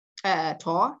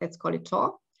 Tor, let's call it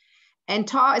Tor. And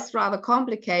Tor is rather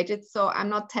complicated, so I'm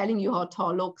not telling you how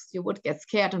Tor looks. You would get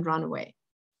scared and run away.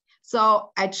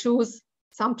 So I choose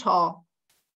some Tor.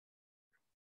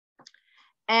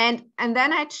 And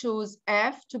then I choose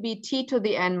F to be T to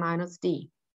the n minus D.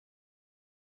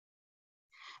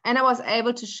 And I was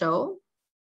able to show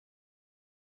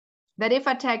that if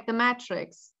I take the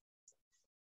matrix,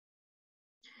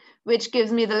 which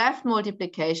gives me the left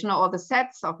multiplication, or the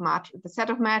set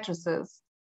of matrices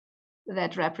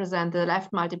that represent the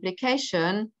left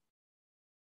multiplication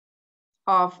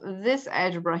of this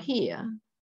algebra here,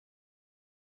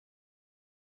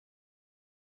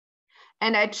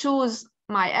 and I choose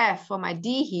my F or my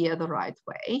D here the right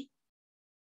way,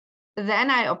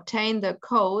 then I obtain the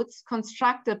codes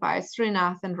constructed by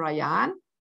Srinath and Rayan,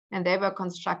 and they were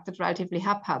constructed relatively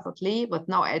haphazardly with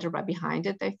no algebra behind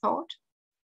it, they thought.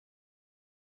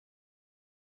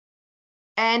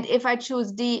 And if I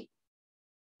choose D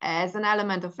as an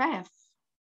element of F,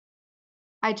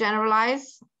 I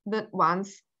generalize the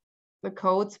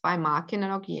codes by Markin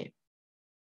and Augier.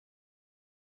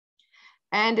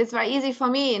 And it's very easy for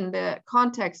me in the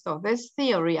context of this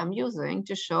theory I'm using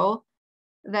to show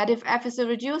that if F is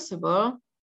irreducible,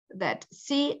 that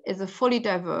C is a fully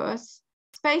diverse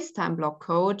space-time block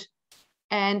code,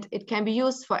 and it can be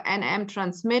used for NM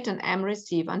transmit and M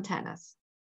receive antennas.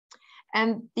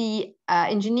 And the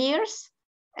engineers,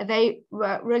 they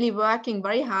were really working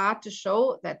very hard to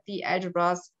show that the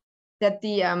algebras, that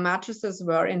the matrices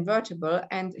were invertible.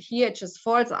 And here it just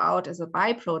falls out as a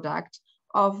byproduct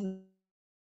of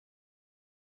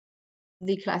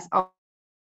the class of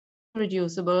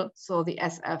reducible. So the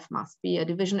SF must be a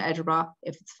division algebra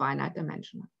if it's finite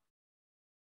dimensional.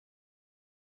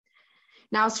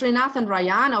 Now, Srinath and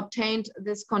Rayan obtained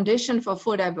this condition for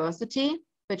full diversity,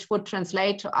 which would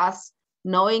translate to us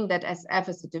knowing that SF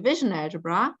is a division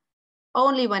algebra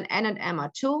only when n and m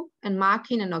are 2, and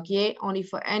Markin and Augier only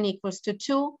for n equals to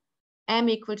 2, m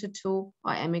equal to 2,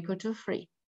 or m equal to 3.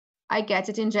 I get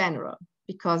it in general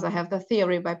because I have the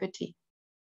theory by Petit.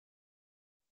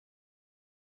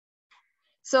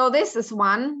 So this is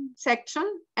one section.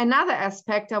 Another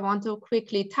aspect I want to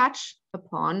quickly touch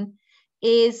upon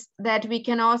is that we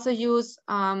can also use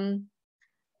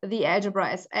the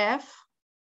algebra SF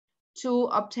to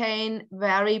obtain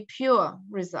very pure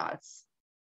results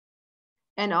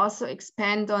and also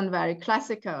expand on very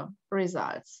classical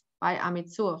results by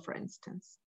Amitsur, for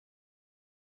instance.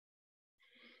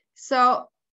 So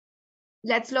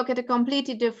let's look at a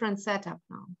completely different setup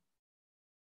now.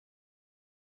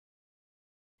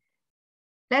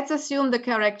 Let's assume the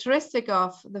characteristic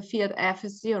of the field F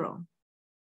is 0.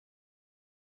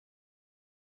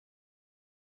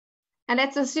 And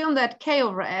let's assume that K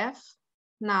over F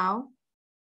now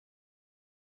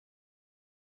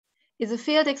is a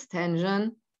field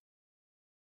extension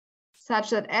such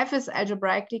that F is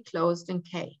algebraically closed in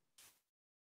K.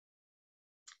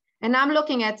 And I'm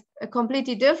looking at a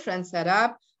completely different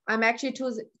setup. I'm actually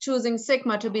choosing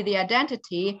sigma to be the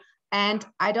identity, and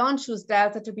I don't choose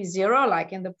delta to be 0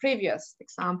 like in the previous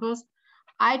examples.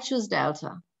 I choose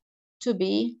delta to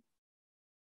be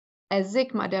a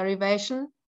sigma derivation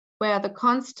where the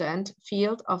constant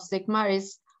field of sigma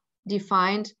is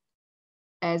defined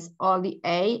as all the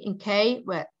A in K,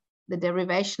 where the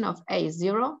derivation of A is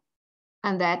 0,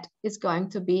 and that is going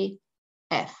to be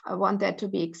F. I want that to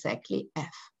be exactly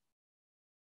F.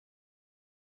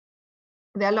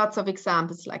 There are lots of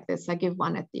examples like this. I give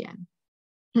one at the end.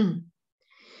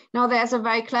 Now there's a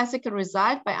very classical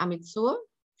result by Amitsur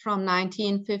from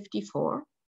 1954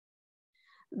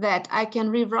 that I can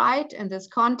rewrite in this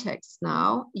context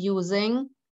now using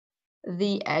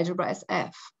the algebra as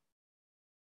F.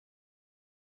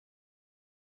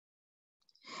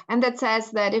 And that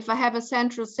says that if I have a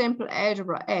central simple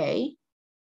algebra A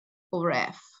over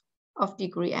F of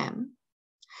degree M,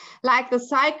 like the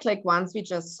cyclic ones we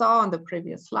just saw on the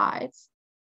previous slides,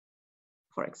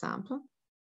 for example,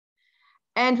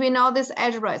 and we know this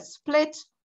algebra is split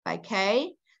by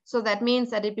K, so that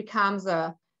means that it becomes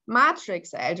a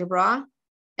matrix algebra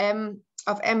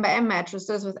of M by M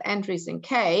matrices with entries in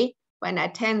K. When I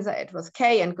tensor it with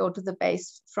K and go to the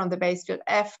base, from the base field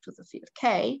F to the field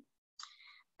K,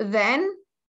 then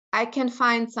I can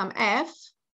find some F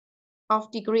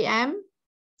of degree m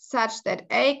such that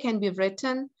A can be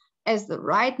written as the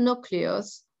right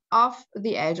nucleus of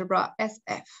the algebra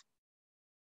SF.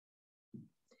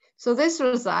 So this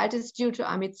result is due to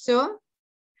Amitsur.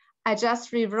 I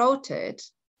just rewrote it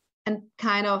and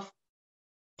kind of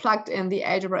plugged in the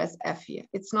algebra SF here.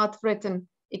 It's not written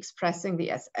expressing the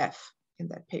SF in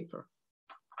that paper.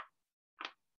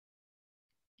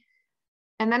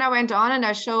 And then I went on and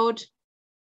I showed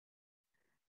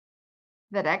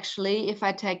that actually if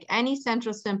I take any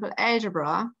central simple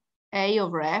algebra, A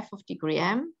over F of degree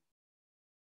m,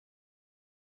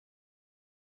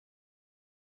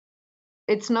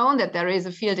 it's known that there is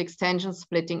a field extension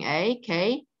splitting A,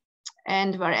 K,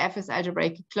 and where F is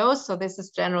algebraically closed. So this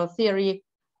is general theory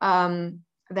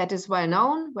that is well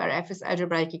known, where F is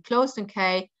algebraically closed in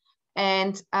K.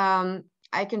 And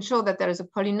I can show that there is a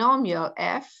polynomial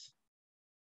F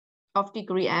of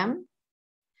degree m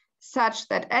such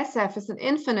that SF is an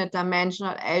infinite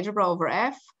dimensional algebra over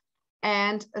F,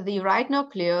 and the right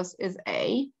nucleus is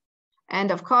A.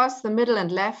 And of course, the middle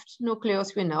and left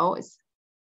nucleus we know is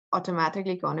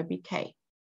automatically going to be K.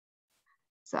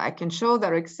 So I can show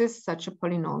there exists such a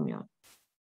polynomial.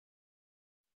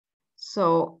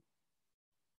 So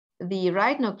the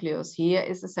right nucleus here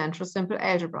is the central simple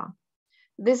algebra.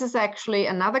 This is actually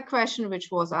another question which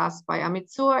was asked by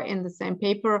Amitsur in the same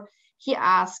paper. He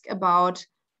asked about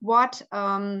what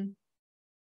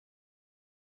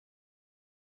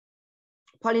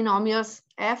polynomials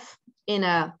F in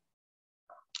a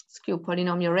skew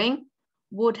polynomial ring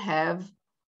would have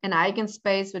an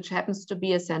eigenspace which happens to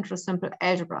be a central simple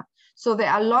algebra. So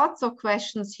there are lots of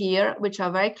questions here which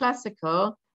are very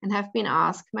classical and have been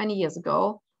asked many years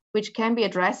ago, which can be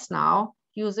addressed now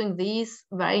using these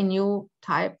very new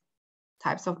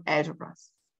types of algebras.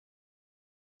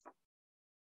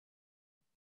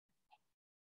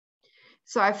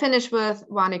 So I finish with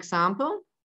one example.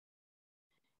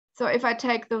 So if I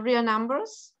take the real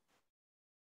numbers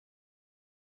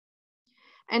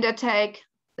and I take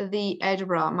the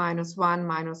algebra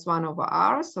 -1 over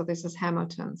R, so this is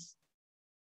Hamilton's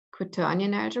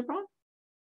quaternion algebra.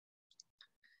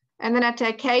 And then I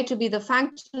take K to be the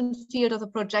function field of the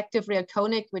projective real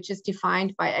conic, which is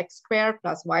defined by x squared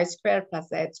plus y squared plus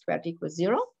z squared equals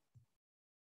 0.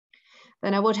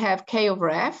 Then I would have K over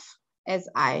F as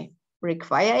I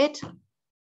require it.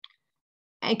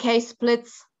 And K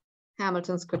splits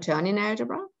Hamilton's quaternion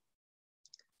algebra.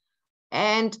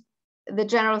 And the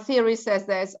general theory says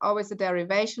there's always a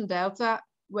derivation delta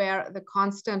where the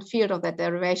constant field of that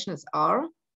derivation is R.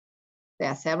 There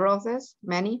are several of this,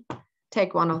 many.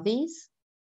 Take one of these.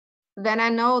 Then I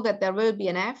know that there will be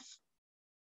an F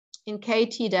in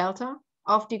KT delta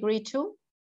of degree 2,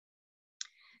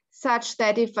 such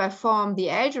that if I form the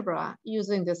algebra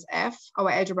using this F, our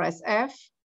algebra is F,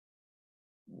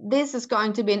 this is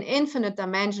going to be an infinite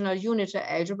dimensional unital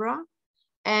algebra,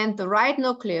 and the right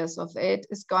nucleus of it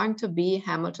is going to be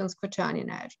Hamilton's quaternion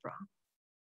algebra.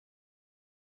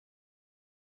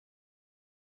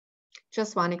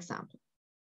 Just one example.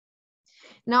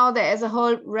 Now there is a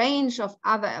whole range of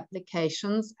other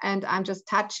applications, and I'm just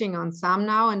touching on some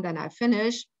now, and then I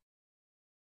finish.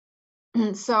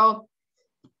 So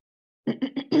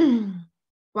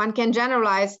one can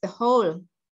generalize the whole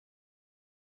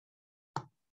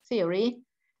theory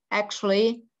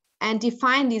actually and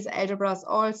define these algebras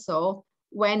also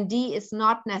when D is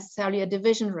not necessarily a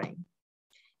division ring.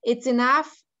 It's enough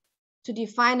to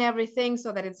define everything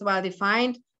so that it's well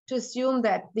defined to assume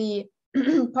that the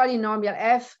polynomial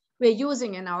F we're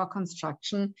using in our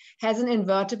construction has an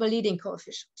invertible leading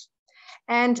coefficient.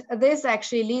 And this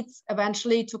actually leads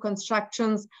eventually to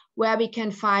constructions where we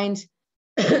can find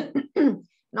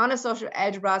non-associative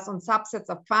algebras on subsets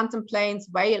of quantum planes,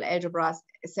 Weyl algebras,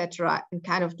 etc., and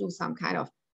kind of do some kind of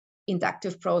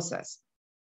inductive process.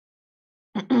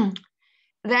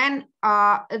 Then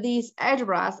these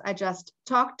algebras I just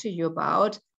talked to you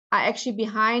about are actually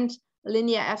behind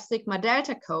linear F sigma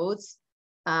delta codes.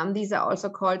 These are also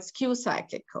called skew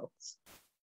cyclic codes.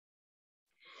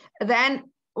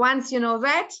 Then once you know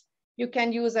that, you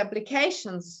can use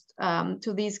applications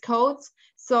to these codes.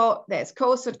 So there's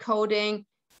coset coding.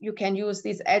 You can use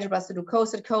these algebras to do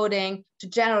coset coding, to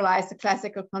generalize the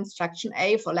classical construction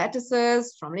A for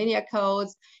lattices from linear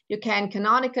codes. You can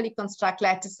canonically construct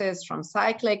lattices from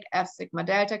cyclic F sigma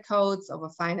delta codes over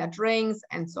finite rings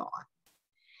and so on.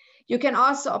 You can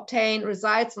also obtain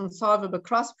results on solvable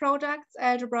cross products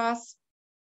algebras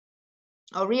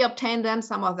or reobtain them.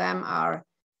 Some of them are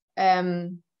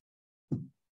in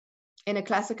a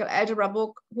classical algebra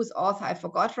book whose author I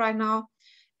forgot right now.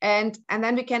 And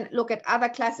then we can look at other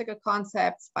classical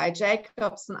concepts by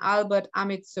Jacobson, Albert,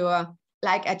 Amitsur,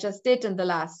 like I just did in the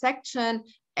last section.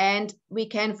 And we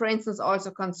can, for instance, also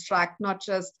construct not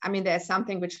just, I mean, there's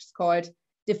something which is called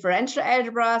differential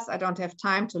algebras. I don't have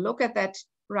time to look at that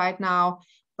right now,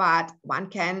 but one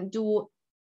can do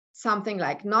something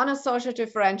like non-associative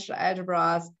differential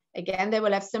algebras. Again, they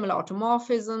will have similar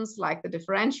automorphisms like the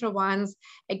differential ones.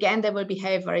 Again, they will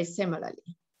behave very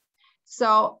similarly.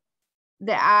 So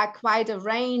there are quite a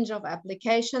range of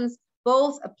applications,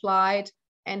 both applied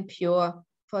and pure,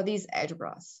 for these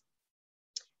algebras.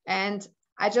 And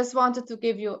I just wanted to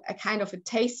give you a kind of a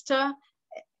taster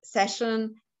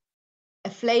session, a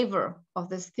flavor of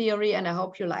this theory, and I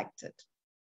hope you liked it.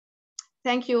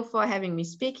 Thank you for having me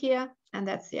speak here, and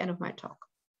that's the end of my talk.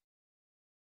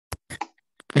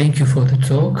 Thank you for the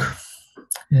talk.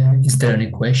 Is there any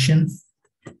question?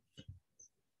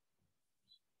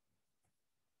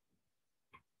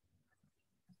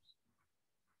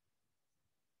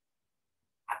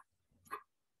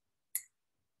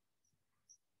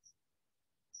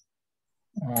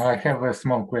 I have a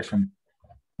small question.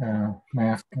 May I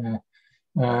ask?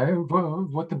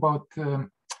 What about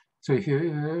so if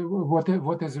you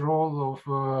what is the role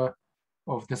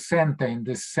of the center in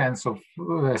this sense of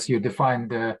as you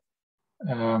defined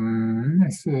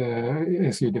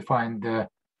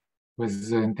with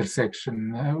the intersection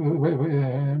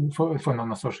for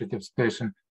non-associative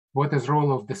station? What is the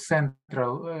role of the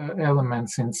central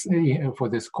elements in for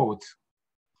this code?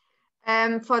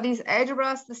 For these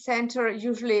algebras, the center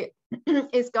usually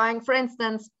is going, for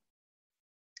instance,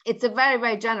 it's a very,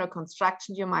 very general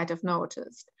construction you might have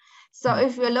noticed. So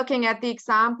if we're looking at the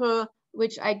example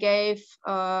which I gave,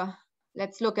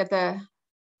 let's look at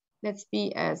let's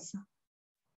be as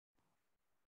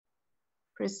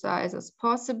precise as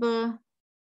possible.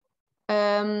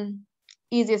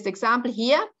 Easiest example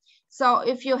here. So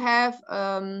if you have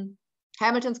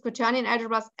Hamilton's quaternion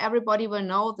algebras, everybody will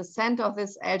know the center of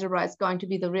this algebra is going to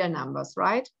be the real numbers,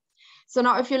 right? So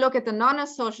now if you look at the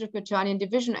non-associative quaternion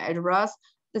division algebras,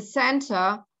 the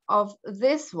center of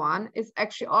this one is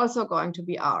actually also going to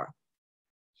be R.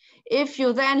 If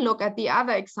you then look at the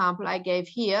other example I gave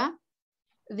here,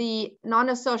 the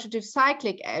non-associative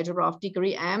cyclic algebra of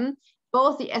degree M,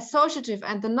 both the associative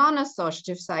and the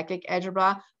non-associative cyclic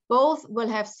algebra, both will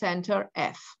have center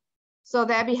F. So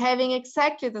they're behaving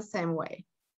exactly the same way.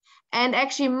 And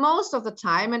actually most of the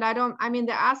time, and I mean,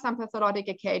 there are some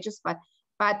pathological cases, but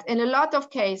in a lot of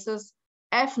cases,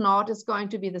 F naught is going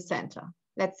to be the center.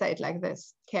 Let's say it like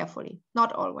this, carefully,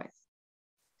 not always.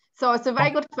 So it's a very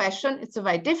good question. It's a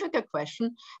very difficult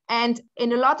question. And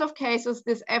in a lot of cases,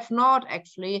 this F naught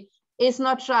actually is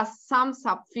not just some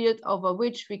subfield over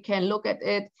which we can look at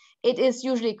it. It is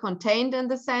usually contained in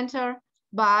the center,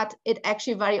 but it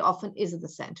actually very often is the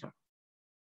center.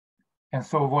 And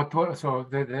so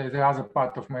the other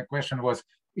part of my question was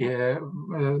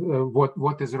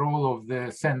what is the role of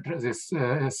the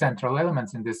central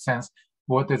elements in this sense?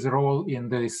 What is the role in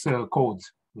this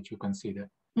codes which you consider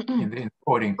in the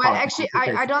encoding part? Well, actually,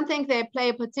 I don't think they play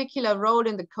a particular role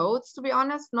in the codes, to be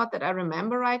honest, not that I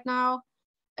remember right now.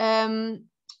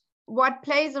 What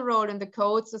plays a role in the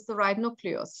codes is the right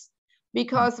nucleus.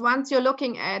 Because once you're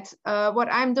looking at what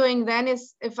I'm doing then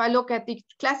is, if I look at the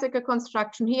classical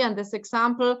construction here in this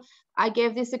example, I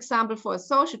gave this example for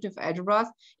associative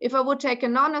algebras. If I would take a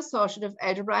non-associative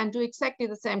algebra and do exactly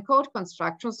the same code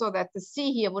construction so that the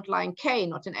C here would lie in K,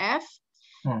 not in F,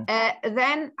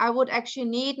 then I would actually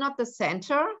need not the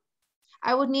center.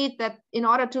 I would need that in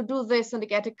order to do this and to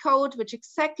get a code which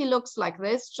exactly looks like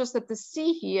this, just that the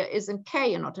C here is in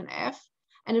K and not in F,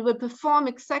 and it will perform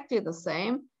exactly the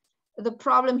same. The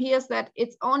problem here is that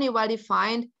it's only well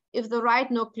defined if the right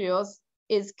nucleus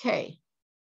is K.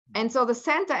 And so the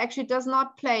center actually does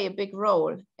not play a big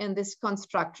role in this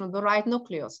construction. The right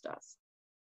nucleus does.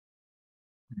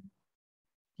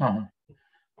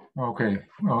 Okay.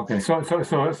 So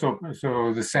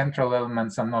the central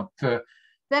elements are not.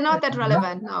 They're not that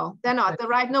relevant. No, they're not. The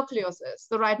right nucleus is.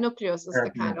 The right nucleus is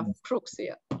the kind of crux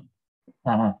here.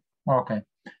 Okay.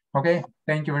 Okay,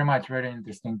 thank you very much. Very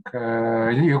interesting.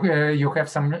 You have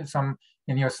some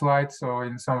in your slides or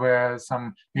in somewhere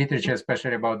some literature,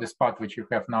 especially about this part which you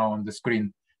have now on the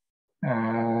screen.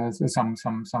 Some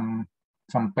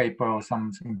paper or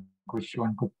something which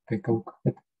one could take a look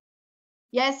at.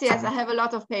 Yes, I have a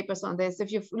lot of papers on this.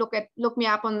 If you look me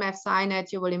up on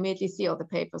MathSciNet, you will immediately see all the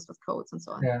papers with codes and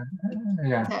so on.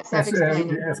 Yeah.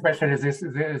 Especially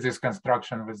this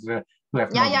construction with the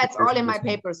left. Yeah, it's all in my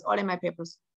papers. All in my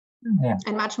papers. Yeah.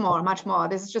 And much more.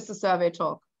 This is just a survey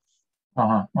talk.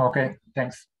 Okay.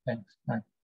 Thanks. Bye.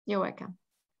 You're welcome.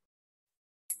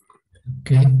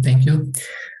 Okay, thank you.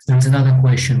 There's another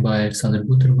question by Alexander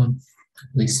Buterman,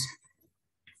 please.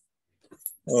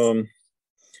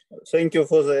 Thank you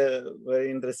for the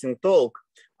very interesting talk.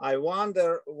 I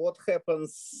wonder what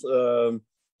happens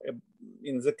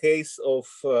in the case of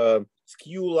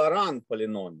skew-Laurent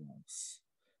polynomials.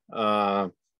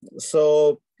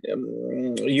 So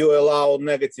you allow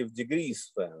negative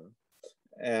degrees then,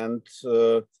 and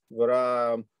there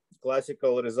are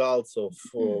classical results of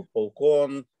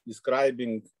Pumpluen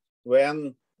describing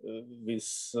when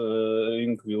this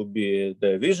ring will be a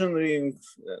division ring,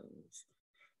 and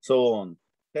so on.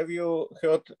 Have you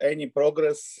heard any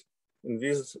progress in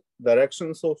this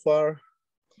direction so far?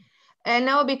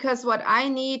 No, because what I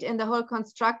need in the whole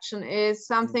construction is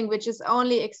something which is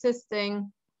only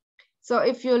existing. So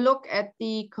if you look at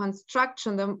the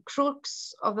construction, the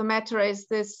crux of the matter is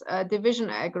this division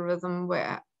algorithm,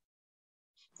 where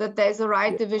that there's a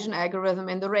right division algorithm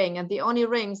in the ring, and the only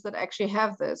rings that actually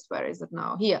have this, where is it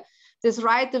now? Here, this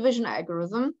right division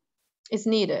algorithm is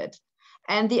needed.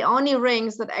 And the only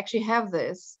rings that actually have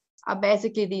this are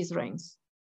basically these rings.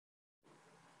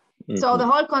 Mm-hmm. So the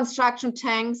whole construction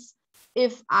tanks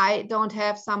if I don't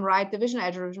have some right division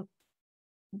algorithm,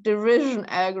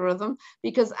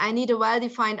 because I need a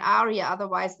well-defined area,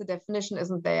 otherwise the definition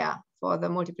isn't there for the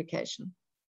multiplication.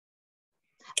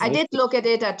 I did look at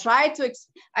it.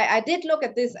 I did look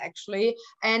at this actually,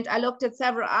 and I looked at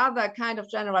several other kind of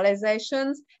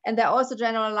generalizations, and they're also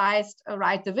generalized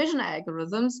right division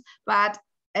algorithms. But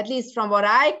at least from what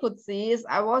I could see is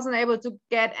I wasn't able to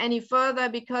get any further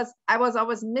because I was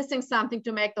always missing something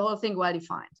to make the whole thing well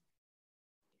defined.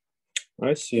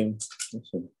 I see.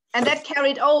 And that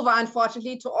carried over,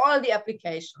 unfortunately, to all the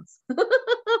applications.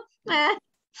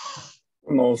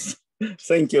 No,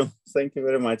 thank you. Thank you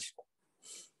very much.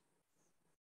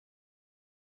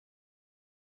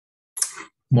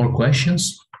 More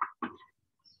questions?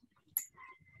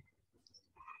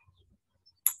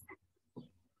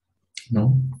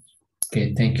 No?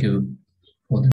 Okay, thank you.